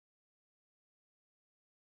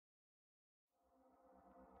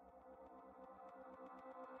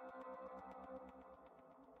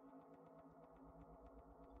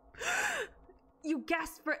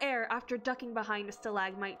gasp for air after ducking behind a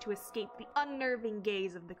stalagmite to escape the unnerving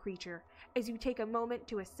gaze of the creature. As you take a moment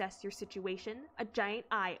to assess your situation, a giant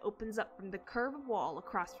eye opens up from the curved wall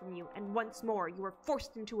across from you, and once more you are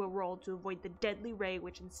forced into a roll to avoid the deadly ray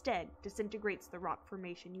which instead disintegrates the rock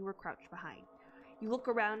formation you were crouched behind. You look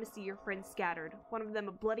around to see your friends scattered, one of them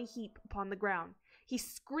a bloody heap upon the ground. He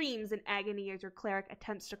screams in agony as your cleric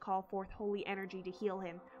attempts to call forth holy energy to heal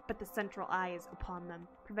him, but the central eye is upon them,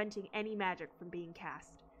 preventing any magic from being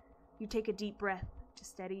cast. You take a deep breath to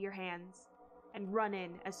steady your hands, and run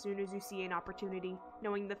in as soon as you see an opportunity,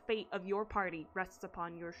 knowing the fate of your party rests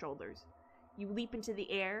upon your shoulders. You leap into the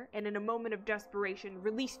air, and in a moment of desperation,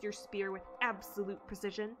 release your spear with absolute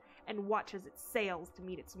precision, and watch as it sails to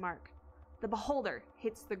meet its mark. The beholder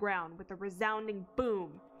hits the ground with a resounding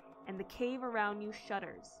boom, and the cave around you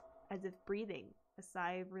shudders, as if breathing a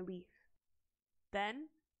sigh of relief. Then,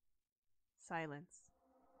 silence.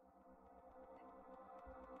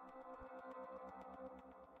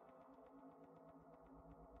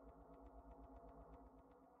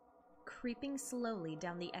 Creeping slowly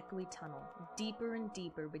down the echoey tunnel, deeper and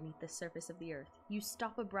deeper beneath the surface of the earth, you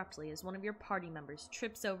stop abruptly as one of your party members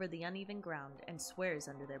trips over the uneven ground and swears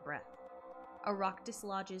under their breath. A rock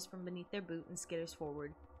dislodges from beneath their boot and skitters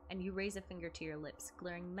forward, and you raise a finger to your lips,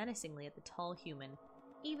 glaring menacingly at the tall human,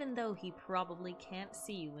 even though he probably can't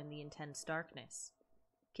see you in the intense darkness.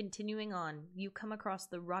 Continuing on, you come across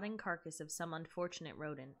the rotting carcass of some unfortunate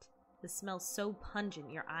rodent. The smell so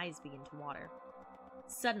pungent your eyes begin to water.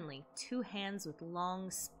 Suddenly, two hands with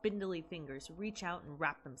long, spindly fingers reach out and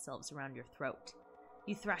wrap themselves around your throat.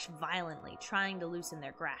 You thrash violently, trying to loosen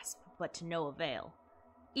their grasp, but to no avail.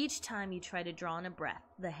 Each time you try to draw in a breath,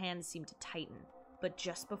 the hands seem to tighten, but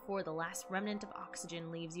just before the last remnant of oxygen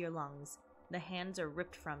leaves your lungs, the hands are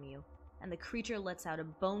ripped from you, and the creature lets out a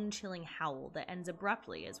bone-chilling howl that ends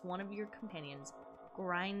abruptly as one of your companions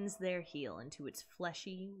grinds their heel into its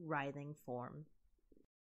fleshy, writhing form.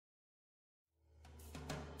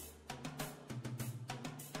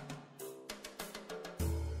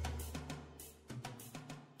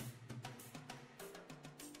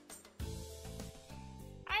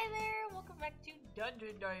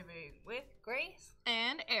 Dungeon Diving with Grace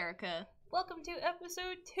and Erica. Welcome to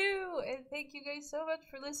episode 2, and thank you guys so much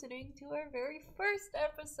for listening to our very first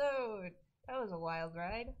episode. That was a wild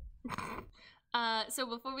ride. So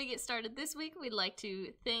before we get started this week, we'd like to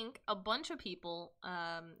thank a bunch of people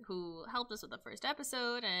who helped us with the first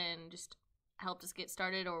episode and just helped us get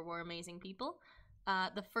started or were amazing people.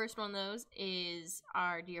 The first one of those is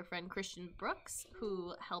our dear friend Christian Brooks,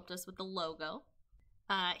 who helped us with the logo.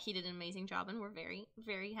 He did an amazing job, and we're very,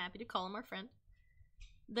 very happy to call him our friend.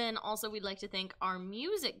 Then also we'd like to thank our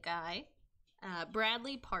music guy,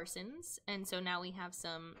 Bradley Parsons. And so now we have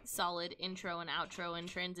some solid intro and outro and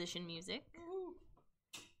transition music.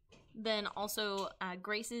 Then also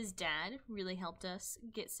Grace's dad really helped us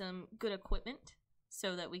get some good equipment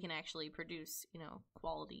so that we can actually produce,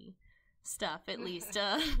 quality stuff. At least,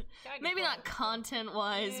 maybe not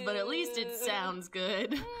content-wise, but at least it sounds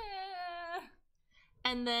good.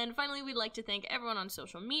 And then finally, we'd like to thank everyone on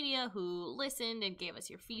social media who listened and gave us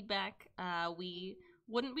your feedback. We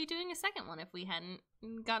wouldn't be doing a second one if we hadn't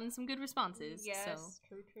gotten some good responses. Yes,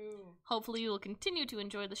 so true. Hopefully you will continue to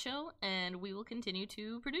enjoy the show, and we will continue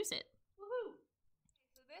to produce it. Woohoo!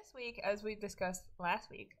 So this week, as we discussed last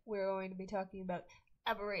week, we're going to be talking about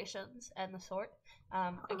aberrations and the sort.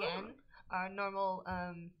 Again, our normal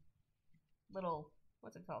little,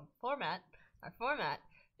 format. Our format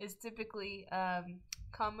is typically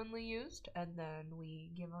commonly used, and then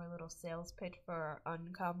we give our little sales pitch for our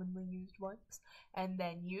uncommonly used ones, and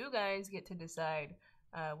then you guys get to decide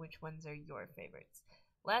which ones are your favorites.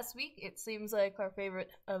 Last week, it seems like our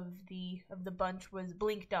favorite of the bunch was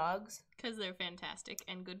Blink Dogs, because they're fantastic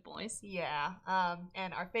and good boys. Yeah,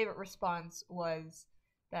 and our favorite response was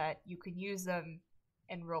that you could use them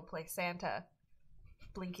and roleplay Santa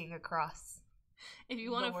blinking across the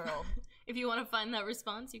world. If you want to find that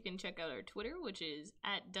response, you can check out our Twitter, which is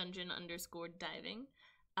 @dungeon_diving.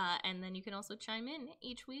 And then you can also chime in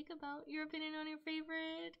each week about your opinion on your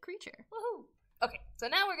favorite creature. Woohoo! Okay, so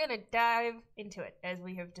now we're going to dive into it, as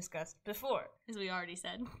we have discussed before. As we already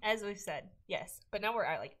said. As we've said, yes. But now we're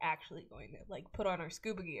actually going to put on our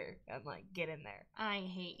scuba gear and get in there. I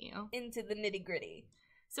hate you. Into the nitty gritty.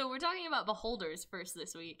 So we're talking about beholders first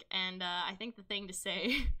this week, and I think the thing to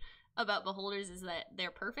say about beholders is that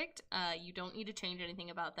they're perfect. You don't need to change anything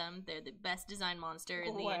about them. They're the best design monster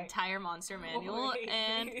in the entire monster manual,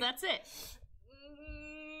 and that's it.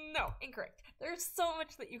 No, incorrect. There's so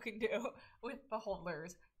much that you can do with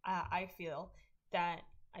beholders. I feel that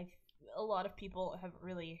a lot of people have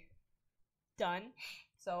really done.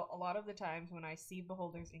 So a lot of the times when I see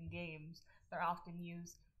beholders in games, they're often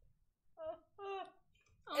used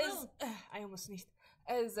I almost sneezed.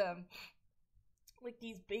 As like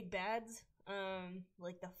these big bads,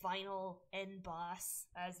 like the final end boss,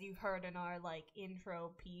 as you've heard in our like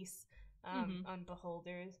intro piece on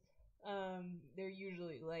beholders. They're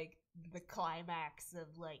usually like the climax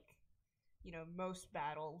of like, you know, most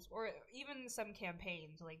battles, or even some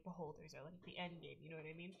campaigns, like beholders are like the end game, you know what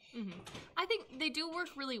I mean? Mm-hmm. I think they do work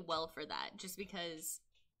really well for that, just because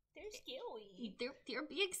they're scary. They're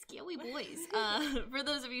big, scary boys. For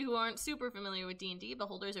those of you who aren't super familiar with D&D,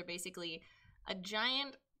 beholders are basically a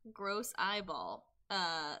giant, gross eyeball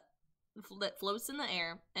that floats in the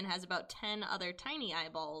air and has about 10 other tiny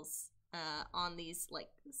eyeballs on these like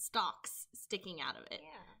stalks sticking out of it. Yeah.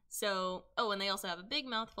 So, and they also have a big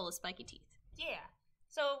mouth full of spiky teeth. Yeah.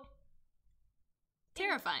 So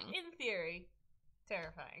terrifying. In theory,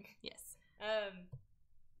 terrifying. Yes.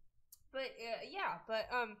 But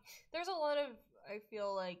there's a lot of, I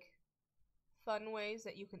feel like, fun ways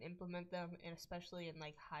that you can implement them, and especially in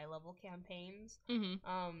like high level campaigns.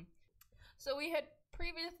 Mm-hmm. So we had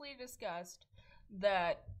previously discussed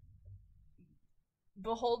that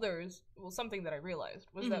beholders, well, something that I realized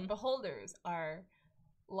was that beholders are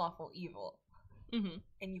lawful evil. Mm-hmm.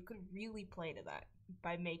 And you could really play to that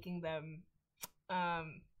by making them, how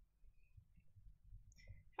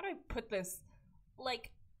do I put this?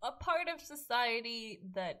 Like, a part of society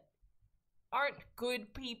that aren't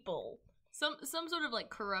good people. Some sort of like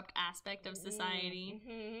corrupt aspect of society.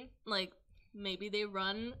 Mm-hmm. Like, maybe they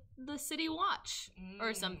run the city watch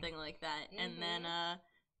or something like that. And then,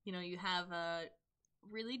 you know, you have a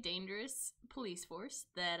really dangerous police force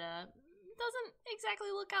that doesn't exactly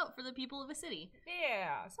look out for the people of a city.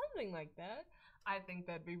 Yeah, something like that. I think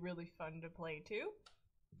that'd be really fun to play too.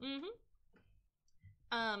 Mm-hmm.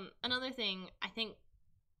 Another thing, I think,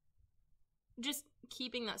 just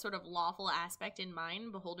keeping that sort of lawful aspect in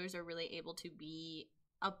mind, beholders are really able to be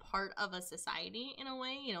a part of a society in a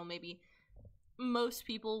way. You know, maybe most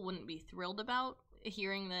people wouldn't be thrilled about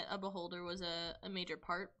hearing that a beholder was a major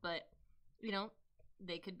part, but, you know,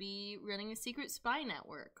 they could be running a secret spy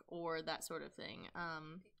network or that sort of thing.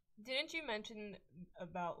 Didn't you mention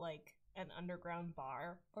about, like, an underground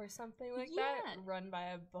bar or something like that run by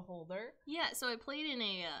a beholder? Yeah, so I played in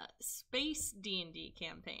a space D&D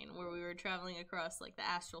campaign where we were traveling across like the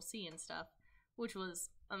astral sea and stuff, which was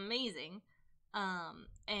amazing.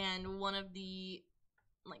 And one of the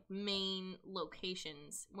like main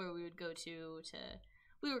locations where we would go to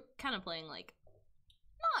we were kind of playing like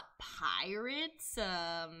not pirates,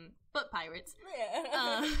 but pirates.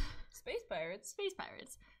 Yeah. Space pirates.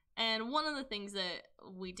 And one of the things that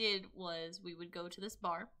we did was we would go to this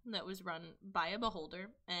bar that was run by a beholder,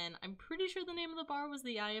 and I'm pretty sure the name of the bar was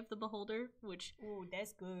the Eye of the Beholder, which... Ooh,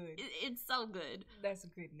 that's good. It's so good. That's a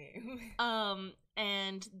good name.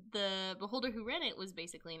 And the beholder who ran it was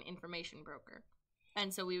basically an information broker.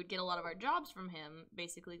 And so we would get a lot of our jobs from him,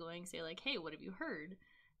 basically going, say, like, hey, what have you heard?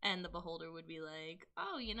 And the beholder would be like,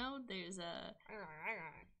 oh, you know, there's a...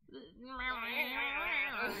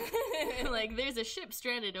 like, there's a ship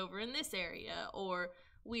stranded over in this area, or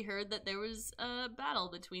we heard that there was a battle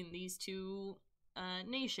between these two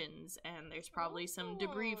nations, and there's probably some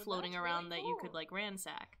debris floating around really cool. That you could, like,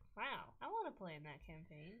 ransack. Wow, I want to play in that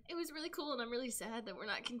campaign. It was really cool, and I'm really sad that we're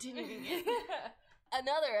not continuing it.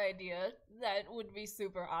 Another idea that would be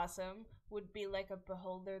super awesome would be, like, a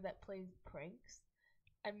beholder that plays pranks.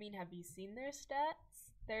 I mean, have you seen their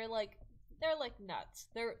stats? They're like nuts.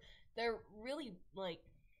 They're really like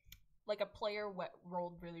a player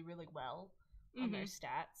rolled really, really well on their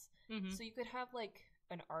stats. Mm-hmm. So you could have like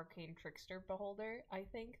an arcane trickster beholder, I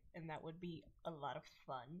think, and that would be a lot of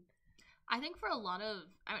fun. I think for a lot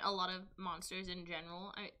of monsters in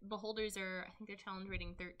general, beholders are, I think they're challenge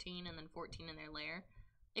rating 13 and then 14 in their lair.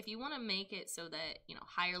 If you want to make it so that, you know,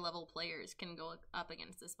 higher level players can go up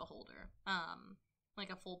against this beholder, like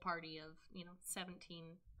a full party of, you know, 17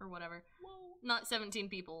 or whatever. Whoa. Not 17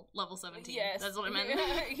 people, level 17. Yes. That's what I meant.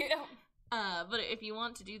 Yeah. But if you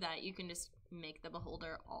want to do that, you can just make the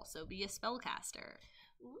beholder also be a spellcaster.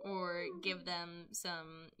 Ooh. Or give them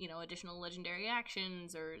some, you know, additional legendary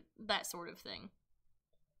actions or that sort of thing.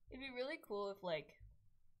 It'd be really cool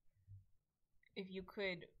if you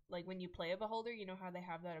could, like, when you play a beholder, you know how they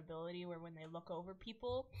have that ability where when they look over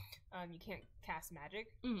people, you can't cast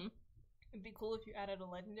magic? Mm-hmm. It'd be cool if you added a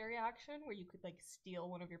legendary action where you could, like, steal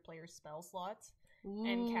one of your player's spell slots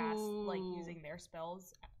and cast, like, using their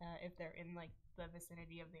spells if they're in, like, the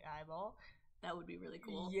vicinity of the eyeball. That would be really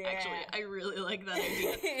cool. Yeah. Actually, I really like that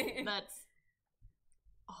idea. That's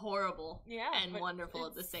horrible and but wonderful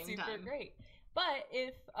at the it's same super time. great. But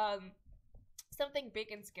if something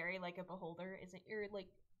big and scary like a beholder isn't your like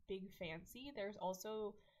big fancy, there's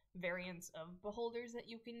also variants of beholders that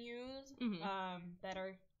you can use that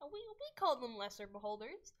are we call them lesser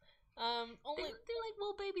beholders. Only they're like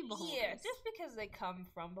little baby beholders. Yeah, just because they come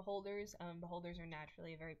from beholders. Beholders are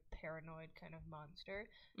naturally a very paranoid kind of monster,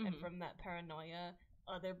 and from that paranoia,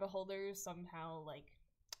 other beholders somehow like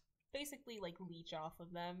basically like leech off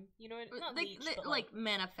of them. You know, not they, leech, they, but like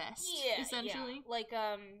manifest. yeah, essentially, yeah. Like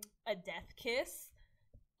a death kiss,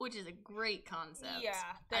 which is a great concept. Yeah,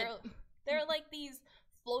 they're like these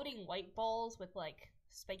floating white balls with like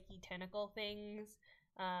spiky tentacle things.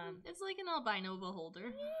 It's like an albino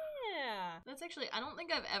beholder. Yeah. That's actually, I don't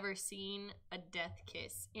think I've ever seen a death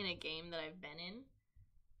kiss in a game that I've been in.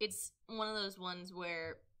 It's one of those ones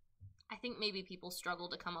where I think maybe people struggle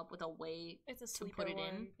to come up with a way to put it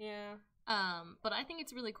in. Yeah. But I think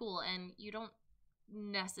it's really cool, and you don't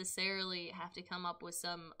necessarily have to come up with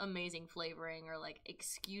some amazing flavoring or like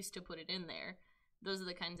excuse to put it in there. Those are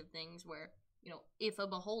the kinds of things where, you know, if a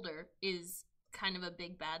beholder is kind of a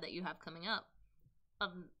big bad that you have coming up,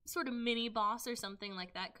 sort of mini boss or something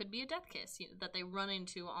like that could be a death kiss that they run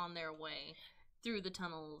into on their way through the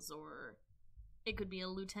tunnels, or it could be a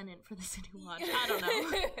lieutenant for the City Watch. I don't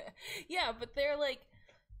know. Yeah, but they're like,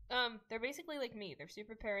 they're basically like me. They're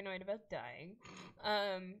super paranoid about dying,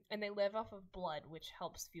 and they live off of blood, which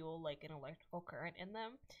helps fuel like an electrical current in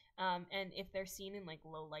them. And if they're seen in like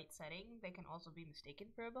low light setting, they can also be mistaken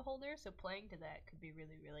for a beholder. So playing to that could be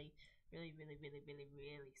really, really, really, really, really, really,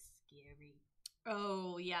 really scary.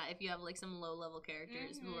 Oh, yeah, if you have, like, some low-level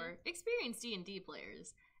characters who are experienced D&D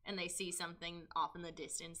players, and they see something off in the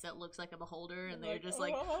distance that looks like a beholder, and they're just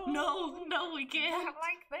like, no, we can't. Not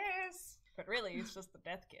like this! But really, it's just the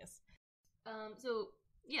death kiss.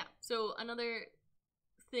 So another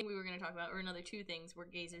thing we were going to talk about, or another two things, were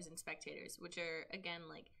gazers and spectators, which are, again,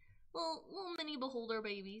 like, little mini beholder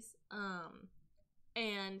babies.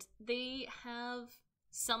 And they have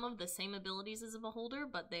some of the same abilities as a beholder,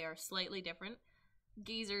 but they are slightly different.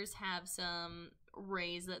 Gazers have some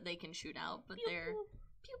rays that they can shoot out, but they're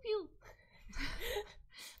pew pew.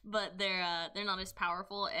 But they're not as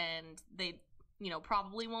powerful, and they, you know,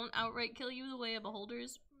 probably won't outright kill you the way a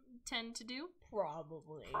beholders tend to do.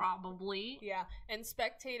 Probably. Yeah, and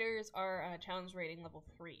spectators are challenge rating level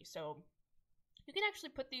 3, so you can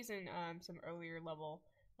actually put these in some earlier level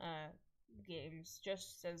games,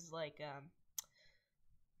 just as like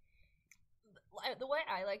the way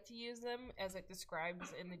I like to use them, as it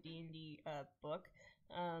describes in the D&D book,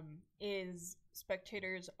 is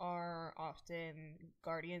spectators are often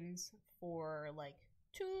guardians for like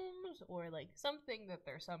tombs or like something that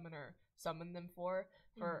their summoner summoned them for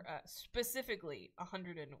specifically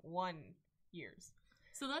 101 years.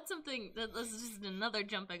 So that's something that's just another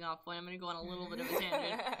jumping off point. I'm going to go on a little bit of a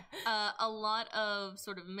tangent. A lot of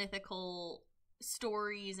sort of mythical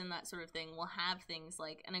stories and that sort of thing will have things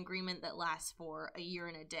like an agreement that lasts for a year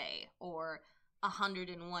and a day or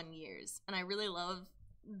 101 years. And I really love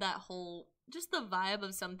that whole, just the vibe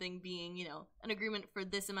of something being, you know, an agreement for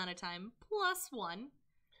this amount of time plus one.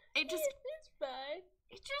 It's fine.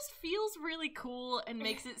 It just feels really cool and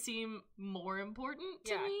makes it seem more important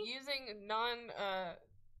to me. Using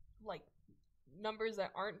like numbers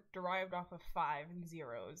that aren't derived off of 5 and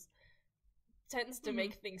zeros tends to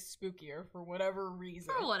make things spookier for whatever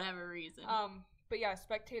reason. But yeah,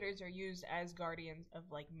 spectators are used as guardians of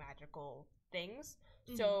like magical things.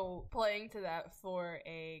 So playing to that for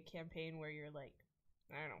a campaign where you're like,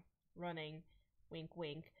 I don't know, running, wink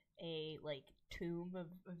wink, a like tomb of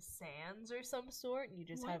sands or some sort, and you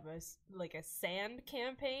just have a sand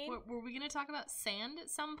campaign. Were we gonna talk about sand at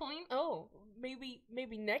some point? Oh, maybe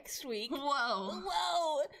next week. Whoa.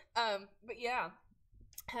 But yeah,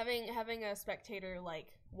 having a spectator like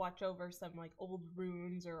watch over some like old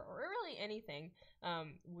runes or really anything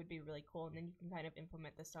would be really cool, and then you can kind of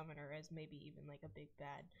implement the summoner as maybe even like a big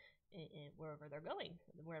bad in wherever they're going,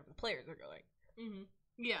 wherever the players are going.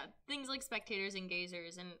 Yeah, things like spectators and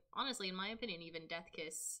gazers, and honestly, in my opinion, even Death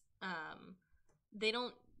Kiss, they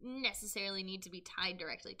don't necessarily need to be tied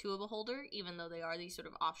directly to a beholder, even though they are these sort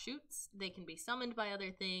of offshoots. They can be summoned by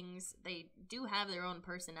other things. They do have their own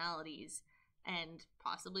personalities and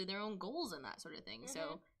possibly their own goals and that sort of thing.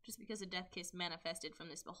 So just because a Death Kiss manifested from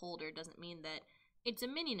this beholder doesn't mean that it's a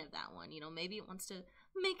minion of that one. You know, maybe it wants to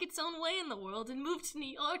make its own way in the world and move to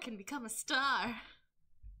New York and become a star.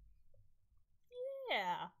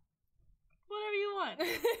 Yeah. Whatever you want.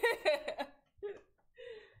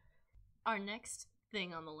 Our next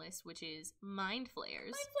thing on the list, which is Mind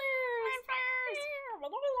Flayers.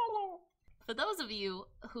 For those of you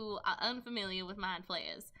who are unfamiliar with Mind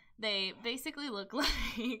Flayers, they basically look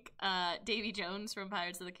like Davy Jones from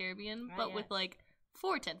Pirates of the Caribbean, but with like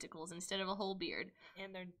 4 tentacles instead of a whole beard.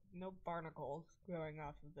 And there are no barnacles growing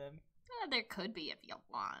off of them. There could be if you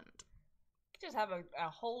want. You could just have a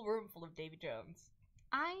whole room full of Davy Jones.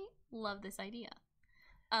 I love this idea.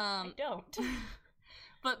 I don't.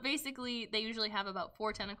 But basically, they usually have about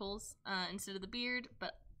 4 tentacles instead of the beard,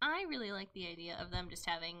 but I really like the idea of them just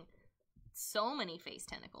having so many face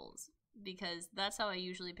tentacles, because that's how I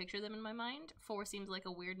usually picture them in my mind. 4 seems like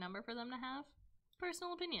a weird number for them to have.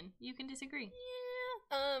 Personal opinion. You can disagree.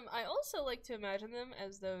 Yeah. I also like to imagine them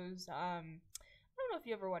as those, I don't know if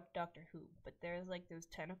you ever watched Doctor Who, but there's like those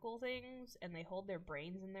tentacle things, and they hold their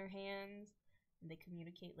brains in their hands, and they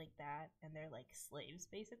communicate like that, and they're like slaves,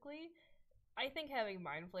 basically. I think having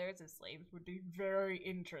Mind Flayers as slaves would be very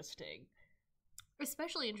interesting.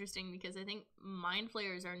 Especially interesting because I think Mind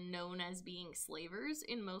Flayers are known as being slavers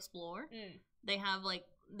in most lore. They have like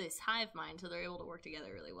this hive mind, so they're able to work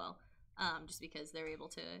together really well. Just because they're able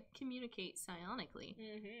to communicate psionically.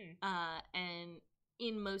 And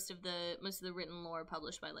in most of the written lore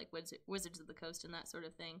published by like Wizards of the Coast and that sort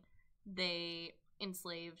of thing, they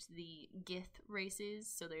enslaved the Gith races.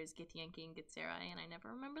 So there's Githyanki and Githzerai, and I never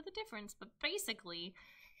remember the difference. But basically,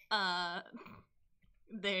 a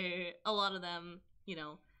lot of them, you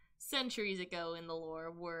know, centuries ago in the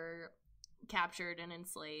lore were captured and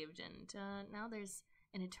enslaved, and now there's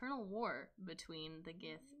an eternal war between the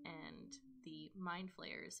Gith and the Mind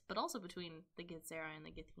Flayers, but also between the Githzerai and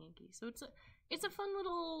the Githyanki. So it's a fun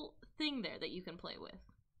little thing there that you can play with.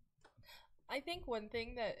 I think one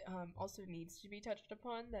thing that also needs to be touched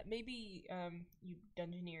upon that maybe you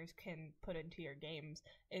Dungeoneers can put into your games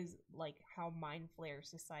is like how Mind Flayer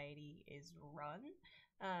society is run.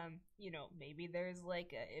 You know, maybe there's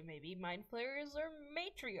like maybe Mind Flayers are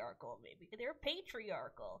matriarchal, maybe they're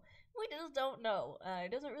patriarchal. We just don't know.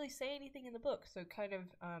 It doesn't really say anything in the book, so kind of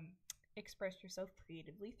express yourself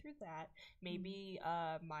creatively through that. Maybe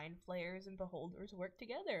Mind Flayers and Beholders work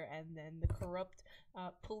together, and then the corrupt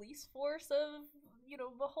police force of, you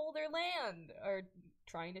know, Beholder Land are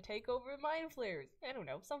trying to take over Mind Flayers. I don't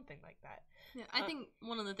know, something like that. Yeah, I think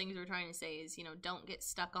one of the things we're trying to say is, you know, don't get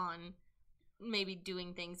stuck on maybe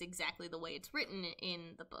doing things exactly the way it's written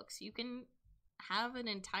in the books. You can have an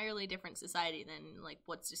entirely different society than like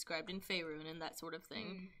what's described in Faerun and that sort of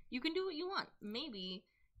thing. You can do what you want. Maybe,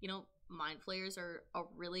 you know, Mind Flayers are a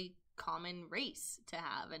really common race to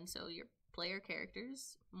have, and so your player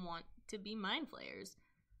characters want to be Mind Flayers.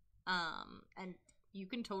 And you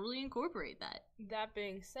can totally incorporate that. That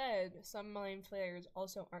being said, some Mind Flayers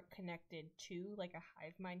also aren't connected to like a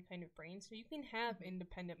hive mind kind of brain, so you can have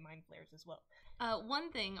independent Mind Flayers as well.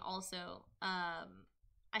 One thing also,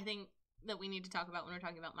 I think that we need to talk about when we're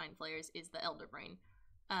talking about Mind Flayers is the Elder Brain.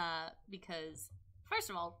 Because, first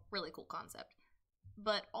of all, really cool concept.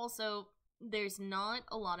 But also, there's not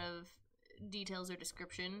a lot of details or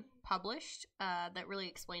description published that really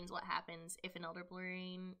explains what happens if an Elder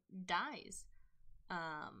Brain dies.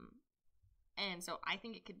 And so I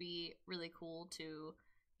think it could be really cool to,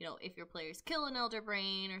 you know, if your players kill an Elder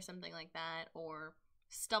Brain or something like that, or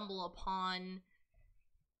stumble upon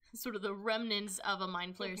sort of the remnants of a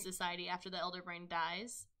Mind Flayer society after the Elder Brain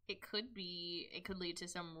dies, it could lead to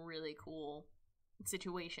some really cool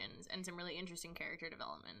situations and some really interesting character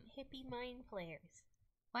development. Hippie Mind Flayers.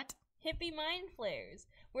 What? Hippie Mind Flayers,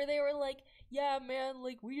 where they were like, yeah, man,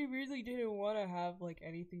 like, we really didn't want to have, like,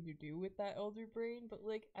 anything to do with that Elder Brain, but,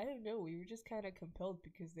 like, I don't know, we were just kind of compelled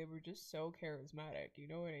because they were just so charismatic, you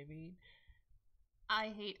know what I mean?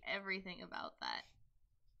 I hate everything about that.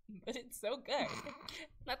 But it's so good.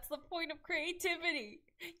 That's the point of creativity.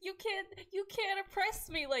 You can't oppress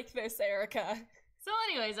me like this, Erica. So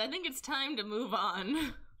anyways, I think it's time to move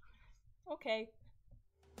on. Okay.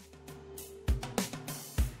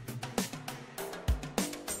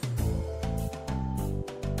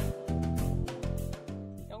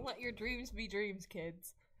 Don't let your dreams be dreams,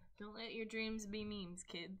 kids. Don't let your dreams be memes,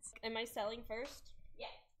 kids. Am I selling first? Yeah.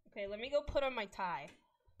 Okay, let me go put on my tie.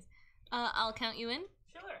 I'll count you in.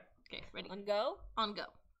 Sure. Okay, ready? On go? On go.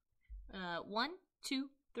 1, 2,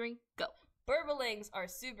 3, go. Burblings are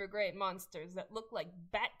super great monsters that look like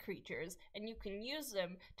bat creatures, and you can use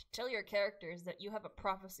them to tell your characters that you have a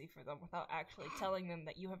prophecy for them without actually telling them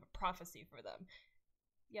that you have a prophecy for them.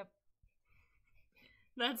 Yep.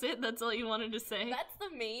 That's it? That's all you wanted to say? That's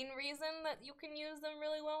the main reason that you can use them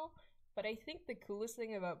really well. But I think the coolest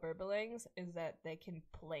thing about Burblings is that they can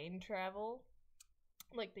plane travel.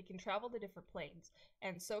 Like, they can travel to different planes,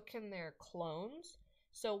 and so can their clones.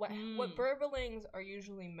 So what Burblings are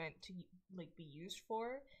usually meant to, like, be used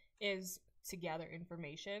for is to gather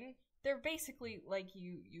information. They're basically like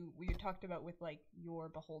we talked about with like your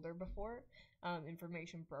beholder before,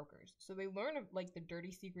 information brokers. So they learn like the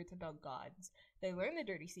dirty secrets about gods. They learn the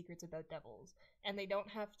dirty secrets about devils, and they don't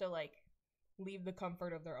have to like leave the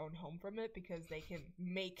comfort of their own home from it, because they can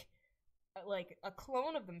make like a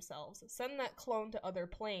clone of themselves, send that clone to other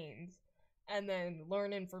planes, and then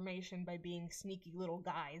learn information by being sneaky little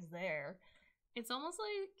guys there. It's almost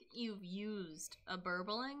like you've used a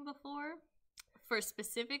burbling before for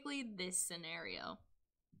specifically this scenario.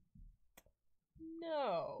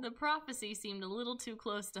 No. The prophecy seemed a little too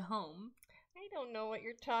close to home. I don't know what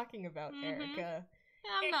you're talking about, Erica.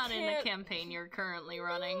 I'm not in the campaign you're currently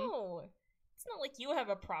running. No. It's not like you have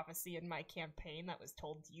a prophecy in my campaign that was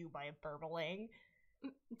told to you by a burbling.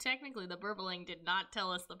 Technically, the burbling did not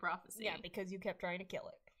tell us the prophecy. Yeah, because you kept trying to kill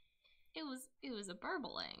it. It was a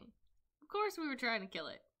burbling. Of course we were trying to kill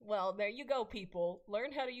it. Well, there you go, people.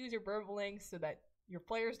 Learn how to use your burbling so that your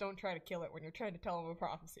players don't try to kill it when you're trying to tell them a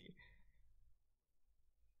prophecy.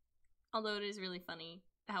 Although it is really funny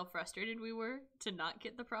how frustrated we were to not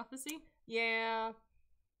get the prophecy. Yeah.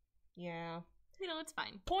 Yeah. You know, it's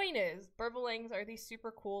fine. Point is, burblings are these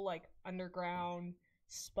super cool, like, underground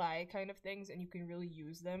spy kind of things, and you can really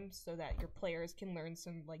use them so that your players can learn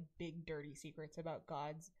some, like, big dirty secrets about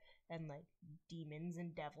gods and, like, demons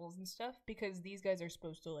and devils and stuff, because these guys are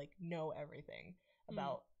supposed to, like, know everything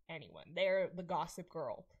about anyone. They're the gossip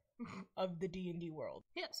girl of the D&D world.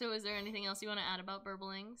 Yeah, so is there anything else you want to add about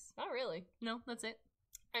burblings? Not really. No, that's it.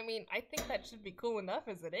 I mean, I think that should be cool enough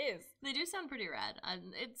as it is. They do sound pretty rad.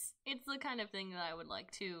 It's the kind of thing that I would like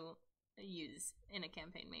to use in a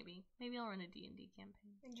campaign, maybe. Maybe I'll run a D&D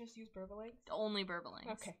campaign. And just use burblings? Only burblings.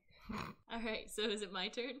 Okay. Alright, so is it my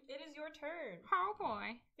turn? It is your turn. Oh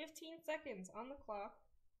boy. 15 seconds on the clock.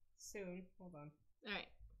 Soon. Hold on. Alright.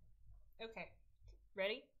 Okay.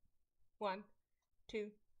 Ready? 1, 2,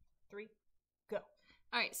 3, go.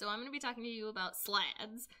 Alright, so I'm going to be talking to you about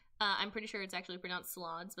slads. I'm pretty sure it's actually pronounced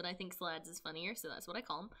slads, but I think slads is funnier, so that's what I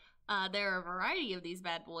call them. There are a variety of these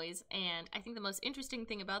bad boys, and I think the most interesting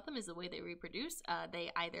thing about them is the way they reproduce.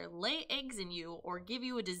 They either lay eggs in you or give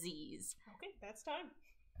you a disease. Okay, that's time.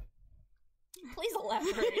 Please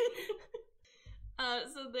elaborate.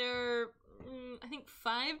 So there are, I think,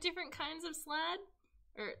 5 different kinds of slad.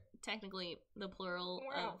 Or technically, the plural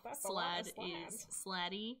of slad is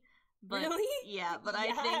sladdy. But, really? Yeah, but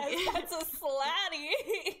yes, I think that's a sladdy.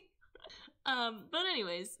 But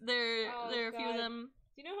anyways, there are a few of them.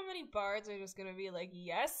 Do you know how many bards are just gonna be like,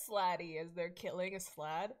 yes, sladdy, as they're killing a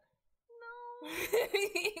slad? No.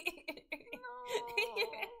 No.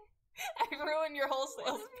 I ruined your whole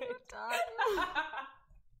sales pitch.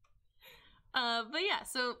 But yeah,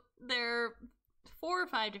 so there are 4 or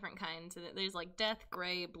 5 different kinds. There's like death,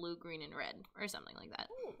 gray, blue, green, and red, or something like that.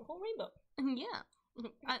 Ooh, a whole rainbow. Yeah.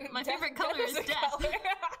 My favorite color is death.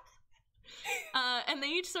 And they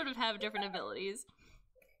each sort of have different abilities.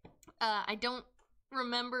 I don't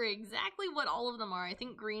remember exactly what all of them are. I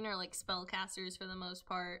think green are like spellcasters for the most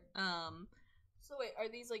part. So wait, are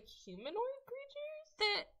these like humanoid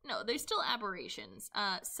creatures? No, they're still aberrations.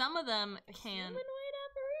 Some of them can... Humanoid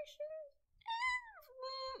aberrations?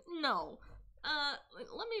 No.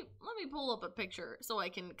 Let me pull up a picture so I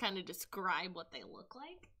can kind of describe what they look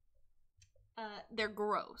like. They're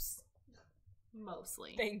gross.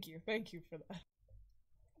 Mostly. Thank you for that.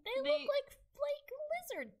 They look like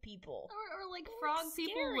lizard people. Or like frog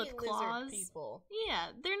people with claws. Lizard people. Yeah,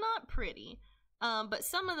 they're not pretty. But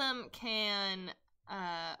some of them can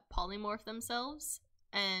polymorph themselves,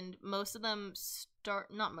 and most of them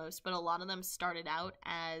not most, but a lot of them started out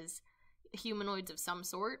as humanoids of some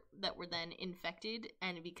sort that were then infected,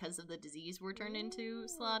 and because of the disease were turned into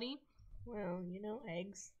slotty. Well,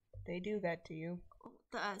 eggs. They do that to you.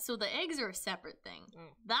 So the eggs are a separate thing.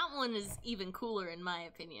 Oh. That one is even cooler in my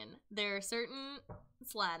opinion. There are certain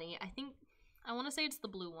slatty, I want to say it's the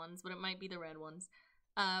blue ones, but it might be the red ones,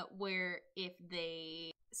 where if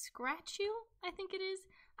they scratch you, I think it is.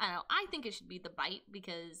 I don't know. I think it should be the bite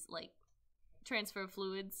because, like, transfer of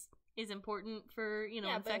fluids is important for,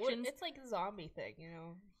 infections. But it's like a zombie thing,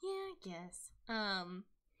 Yeah, I guess.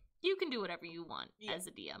 You can do whatever you want as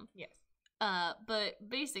a DM. Yes. But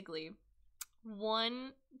basically,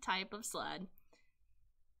 one type of slad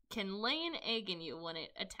can lay an egg in you when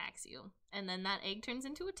it attacks you, and then that egg turns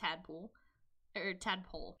into a tadpole,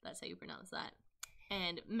 that's how you pronounce that,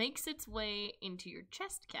 and makes its way into your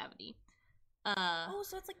chest cavity.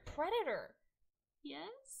 So it's like Predator.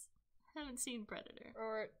 Yes? Haven't seen Predator.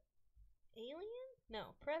 Or Alien?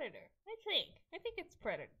 No, Predator. I think it's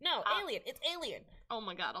Predator. No, Alien. It's Alien. Oh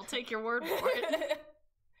my god, I'll take your word for it.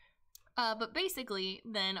 But basically,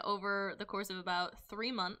 then over the course of about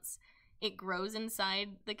 3 months, it grows inside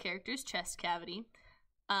the character's chest cavity.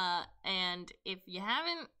 And if you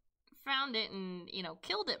haven't found it and,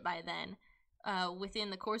 killed it by then,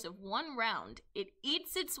 within the course of 1 round, it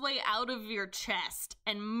eats its way out of your chest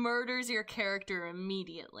and murders your character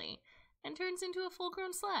immediately and turns into a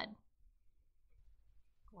full-grown slad.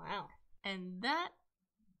 Wow. And that,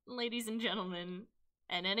 ladies and gentlemen,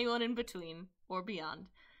 and anyone in between or beyond,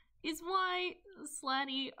 is why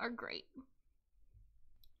Slatty are great.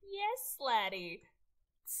 Yes, Slatty.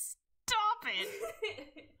 Stop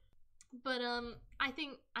it! But I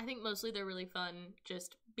think mostly they're really fun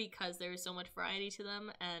just because there's so much variety to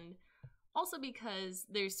them, and also because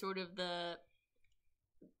there's sort of the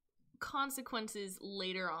consequences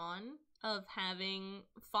later on of having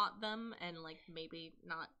fought them and maybe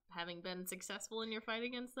not having been successful in your fight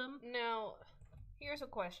against them. Now, here's a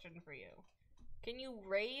question for you. Can you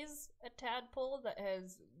raise a tadpole that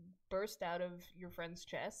has burst out of your friend's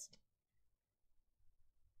chest?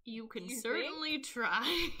 You can certainly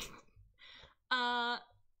try.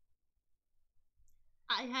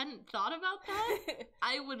 I hadn't thought about that.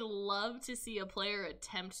 I would love to see a player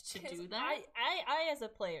attempt to do that. I, as a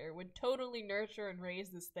player, would totally nurture and raise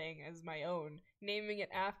this thing as my own, naming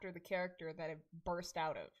it after the character that it burst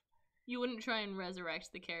out of. You wouldn't try and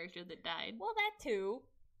resurrect the character that died? Well, that too.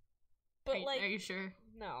 But are you sure?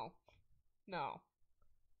 No.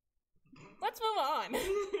 Let's move on.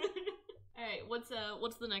 Alright, what's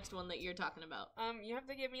the next one that you're talking about? You have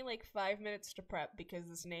to give me 5 minutes to prep because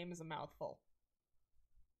this name is a mouthful.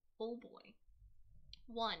 Oh boy.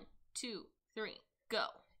 1, 2, 3, go.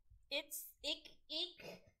 It's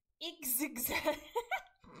zigzag.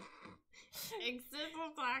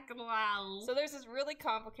 So there's this really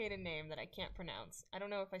complicated name that I can't pronounce. I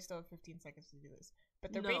don't know if I still have 15 seconds to do this.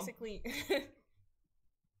 But they're basically...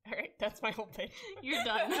 Alright, that's my whole pitch. You're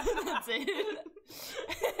done. That's it.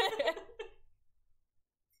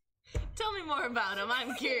 Tell me more about them.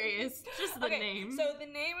 I'm curious. Just the name. So the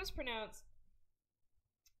name is pronounced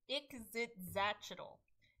Ixitzachytl.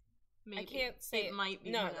 Maybe. I can't say it. Might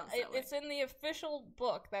be pronounced that way. It's in the official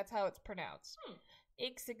book. That's how it's pronounced.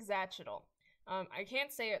 Ixitzachytl. I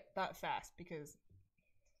can't say it that fast because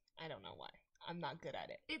I don't know why. I'm not good at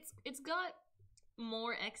it. It's got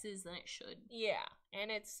more X's than it should. Yeah,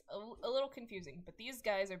 and it's a little confusing. But these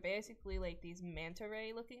guys are basically these manta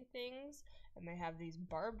ray looking things, and they have these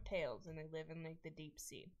barbed tails, and they live in the deep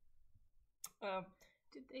sea.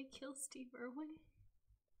 Did they kill Steve Irwin?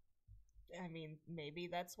 I mean, maybe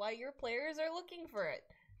that's why your players are looking for it.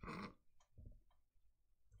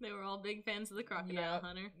 They were all big fans of the Crocodile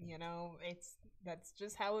Hunter. That's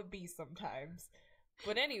just how it be sometimes.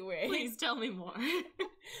 But anyway. Please tell me more.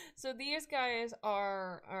 So these guys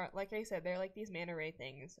are like I said, they're these manta ray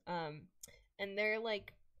things. And they're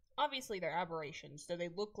obviously they're aberrations, so they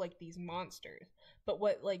look like these monsters. But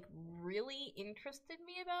what really interested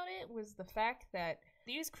me about it was the fact that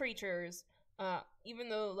these creatures, even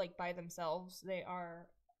though by themselves they are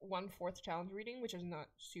 1/4 challenge reading, which is not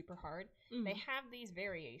super hard, they have these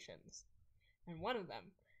variations. And one of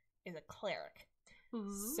them is a cleric. Ooh.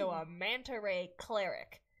 So a manta ray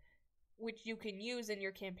cleric, which you can use in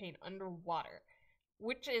your campaign underwater,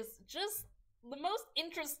 which is just the most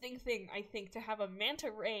interesting thing, I think, to have a manta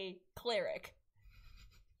ray cleric.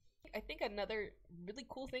 I think another really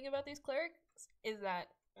cool thing about these clerics is that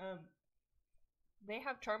they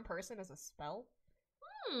have Charm Person as a spell.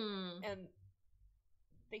 And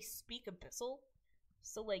they speak Abyssal.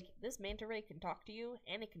 So, this manta ray can talk to you,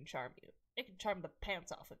 and it can charm you. It can charm the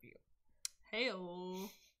pants off of you. Hey-o.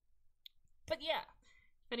 But yeah.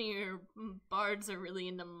 If any of your bards are really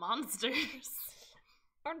into monsters.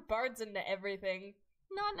 Aren't bards into everything?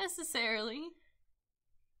 Not necessarily.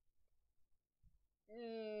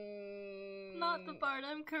 Not the bard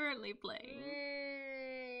I'm currently playing.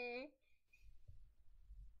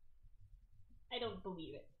 I don't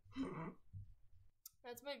believe it.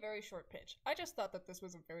 That's my very short pitch. I just thought that this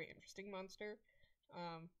was a very interesting monster.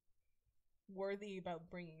 Worthy about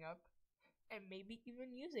bringing up. And maybe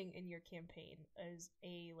even using in your campaign as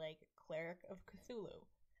a, cleric of Cthulhu.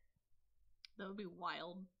 That would be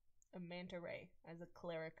wild. A manta ray as a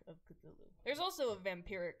cleric of Cthulhu. There's also a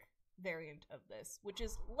vampiric variant of this, which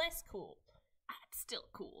is less cool. It's still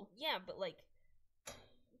cool. Yeah, but,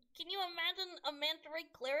 can you imagine a manta ray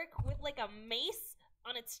cleric with, a mace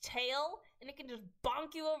on its tail, and it can just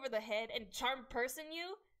bonk you over the head and Charm Person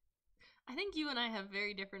you? I think you and I have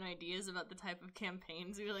very different ideas about the type of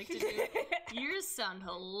campaigns we like to do. Yours sound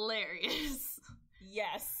hilarious.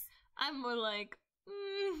 Yes. I'm more I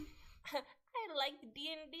like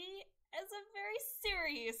D&D. as a very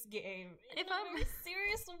serious game in If a I'm- very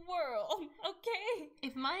serious world, okay?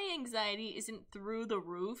 If my anxiety isn't through the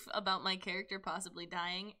roof about my character possibly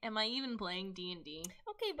dying, am I even playing D&D?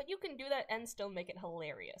 Okay, but you can do that and still make it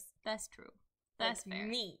hilarious. That's true. That's Like fair.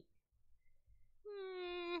 me.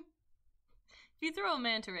 If you throw a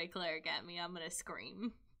manta ray cleric at me, I'm gonna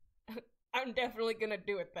scream. I'm definitely gonna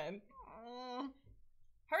do it then.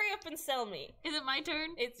 Hurry up and sell me. Is it my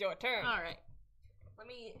turn? It's your turn. Alright. Let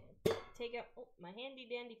me take out my handy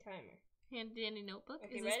dandy timer. Handy dandy notebook.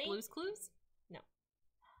 Okay, Is this ready? Blue's Clues?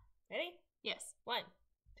 Ready? Yes. 1,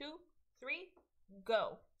 2, 3,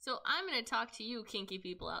 go. So I'm gonna talk to you kinky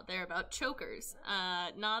people out there about chokers.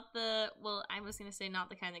 Not the, well, I was gonna say not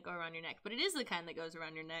the kind that go around your neck, but it is the kind that goes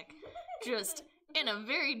around your neck. Just in a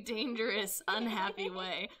very dangerous, unhappy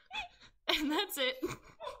way. And that's it.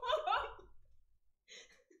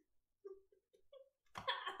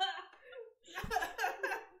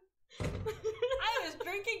 I was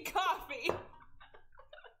drinking coffee.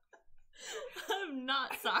 I'm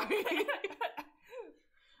not sorry.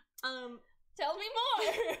 Tell me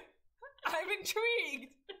more. I'm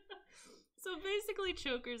intrigued. So basically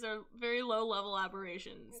chokers are very low level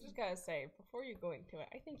aberrations. I just gotta say, before you go into it,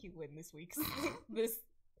 I think you win this week's this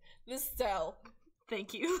cell.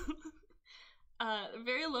 Thank you.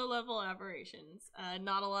 Very low level aberrations.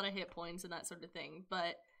 Not a lot of hit points and that sort of thing,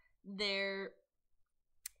 but they're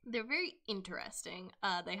very interesting.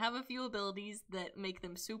 They have a few abilities that make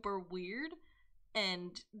them super weird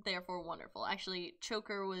and therefore wonderful. Actually,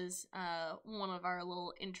 choker was one of our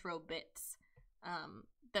little intro bits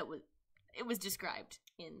that was described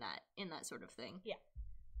in that sort of thing. Yeah.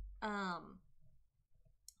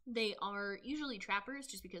 They are usually trappers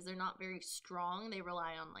just because they're not very strong. They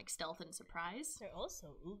rely on like stealth and surprise. They're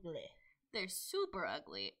also ugly. They're super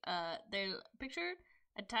ugly. They're picture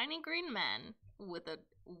a tiny green man with a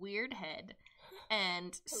weird head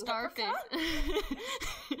and starfish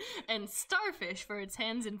and starfish for its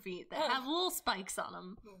hands and feet that have little spikes on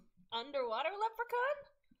them. Underwater leprechaun?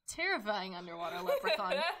 Terrifying underwater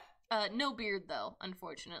leprechaun. No beard though,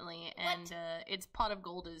 unfortunately, and its pot of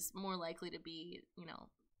gold is more likely to be,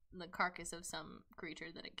 the carcass of some creature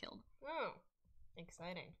that it killed. Oh,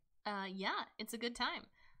 exciting. Yeah, it's a good time.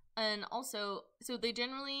 And also, so they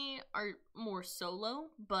generally are more solo,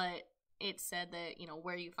 but it's said that,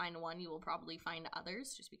 where you find one, you will probably find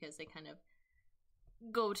others, just because they kind of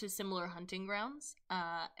go to similar hunting grounds,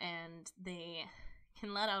 and they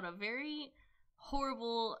can let out a very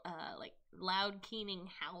horrible, loud keening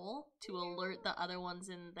howl to alert the other ones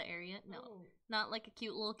in the area. No, not like a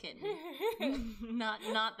cute little kitten. not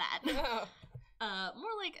that. Oh.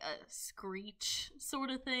 More like a screech sort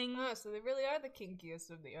of thing. Oh, so they really are the kinkiest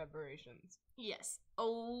of the aberrations. Yes.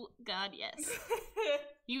 Oh god, yes.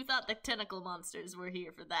 You thought the tentacle monsters were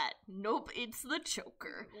here for that. Nope, it's the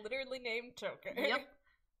choker. Literally named choker. Yep.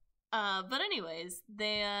 But anyways,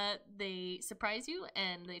 they surprise you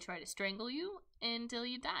and they try to strangle you until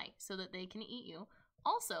you die so that they can eat you.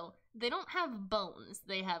 Also, they don't have bones.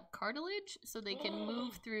 They have cartilage, so they can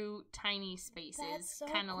move through tiny spaces, so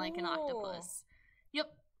kind of like an cool. octopus.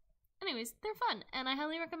 Yep. Anyways, they're fun, and I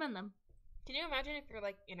highly recommend them. Can you imagine if you're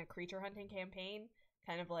like in a creature hunting campaign,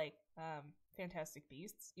 kind of like Fantastic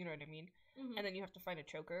Beasts, you know what I mean? Mm-hmm. And then you have to find a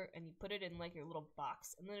choker and you put it in like your little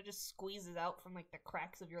box and then it just squeezes out from like the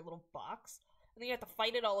cracks of your little box and then you have to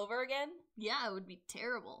fight it all over again? Yeah, it would be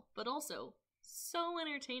terrible, but also so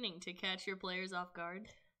entertaining to catch your players off guard.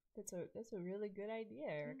 That's a really good idea,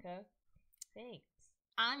 Erica. Thanks.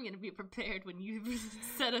 I'm gonna be prepared when you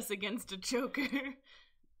set us against a choker.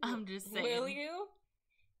 I'm just saying. Will you?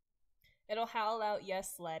 It'll howl out,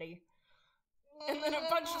 yes, slatty. And then a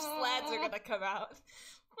bunch of slats are gonna come out.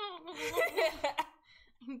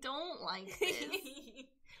 I don't like this.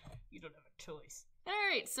 You don't have a choice.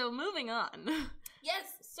 Alright, so moving on.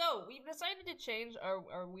 Yes, so we've decided to change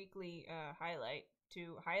our weekly highlight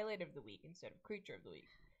to highlight of the week instead of creature of the week.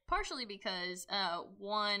 Partially because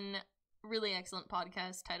one really excellent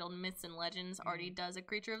podcast titled Myths and Legends already does a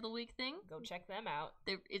creature of the week thing. Go check them out.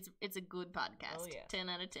 It's a good podcast. Oh, yeah. 10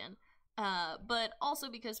 out of 10. But also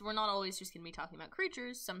because we're not always just going to be talking about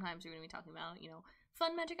creatures. Sometimes we're going to be talking about,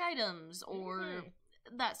 fun magic items or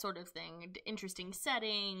that sort of thing. Interesting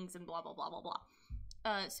settings and blah, blah, blah, blah,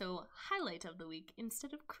 blah. So highlight of the week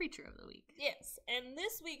instead of creature of the week. Yes, and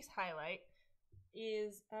this week's highlight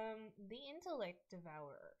is the Intellect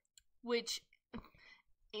Devourer. Which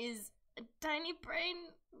is a tiny brain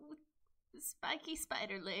with spiky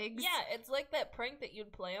spider legs. Yeah, it's like that prank that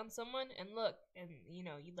you'd play on someone and look, and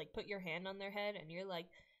you'd like put your hand on their head and you're like,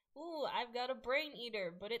 ooh, I've got a brain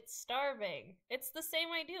eater, but it's starving. It's the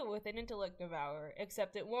same idea with an intellect devourer,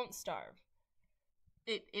 except it won't starve.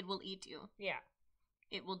 It will eat you. Yeah.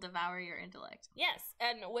 It will devour your intellect. Yes,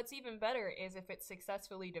 and what's even better is if it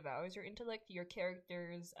successfully devours your intellect, your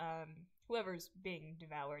characters, whoever's being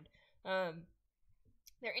devoured,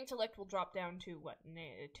 their intellect will drop down to what,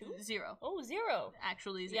 2? 0. Oh, 0.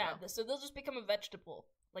 Actually 0. Yeah, so they'll just become a vegetable,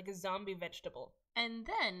 like a zombie vegetable. And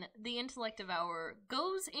then the intellect devourer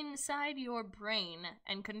goes inside your brain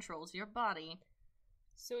and controls your body.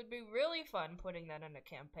 So it'd be really fun putting that in a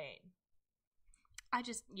campaign.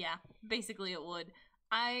 Yeah, basically it would.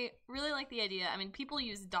 I really like the idea. I mean, people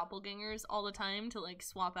use doppelgangers all the time to, like,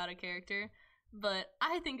 swap out a character, but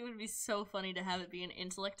I think it would be so funny to have it be an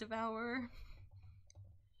intellect devourer.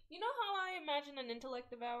 You know how I imagine an intellect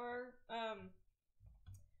devourer?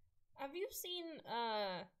 Have you seen,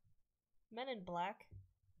 Men in Black?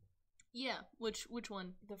 Yeah, which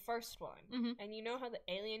one? The first one. Mhm. And you know how the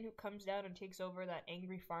alien who comes down and takes over that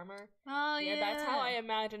angry farmer? Oh, yeah. That's how I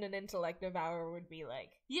imagine an intellect devourer would be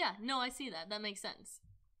like. Yeah, no, I see that. That makes sense.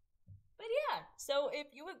 But yeah, so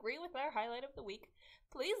if you agree with our highlight of the week,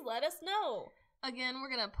 please let us know. Again, we're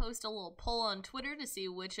going to post a little poll on Twitter to see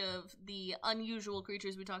which of the unusual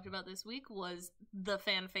creatures we talked about this week was the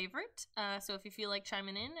fan favorite. So if you feel like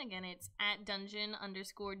chiming in, again, it's at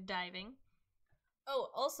dungeon_diving.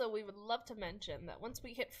 Oh, also, we would love to mention that once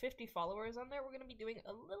we hit 50 followers on there, we're going to be doing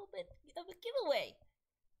a little bit of a giveaway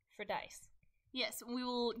for dice. Yes, we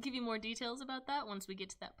will give you more details about that once we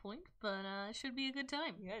get to that point, but it should be a good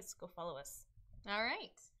time. Yes, go follow us. All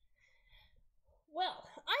right. Well,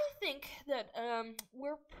 I think that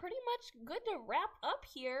we're pretty much good to wrap up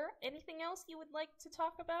here. Anything else you would like to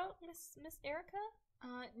talk about, Miss Erica?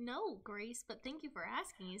 No, Grace, but thank you for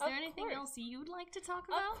asking. Is there anything else you'd like to talk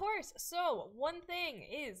about? Of course. So, one thing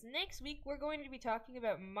is, next week we're going to be talking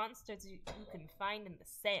about monsters you can find in the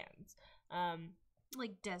sands.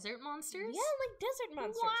 Like desert monsters? Yeah, like desert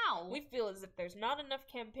monsters. Wow. We feel as if there's not enough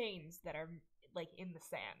campaigns that are, like, in the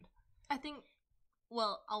sand. I think,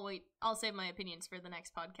 well, I'll wait. I'll save my opinions for the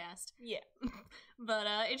next podcast. Yeah. But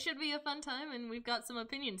it should be a fun time, and we've got some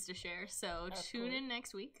opinions to share, so tune in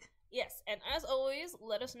next week. Yes, and as always,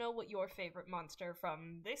 let us know what your favorite monster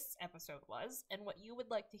from this episode was, and what you would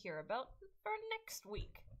like to hear about for next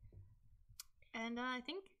week. And I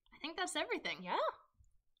think that's everything. Yeah.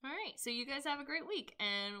 All right, so you guys have a great week,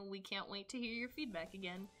 and we can't wait to hear your feedback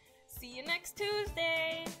again. See you next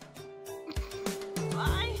Tuesday!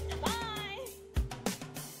 Bye! Bye!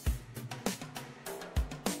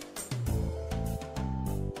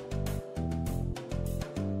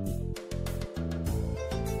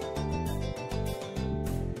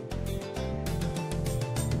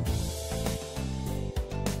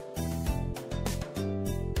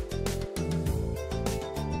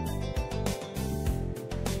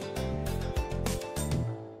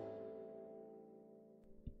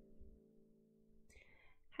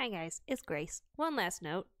 Hi guys, it's Grace. One last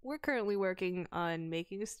note, we're currently working on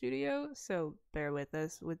making a studio, so bear with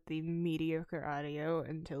us with the mediocre audio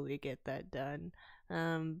until we get that done.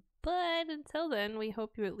 But until then, we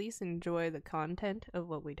hope you at least enjoy the content of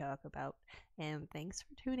what we talk about, and thanks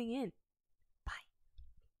for tuning in.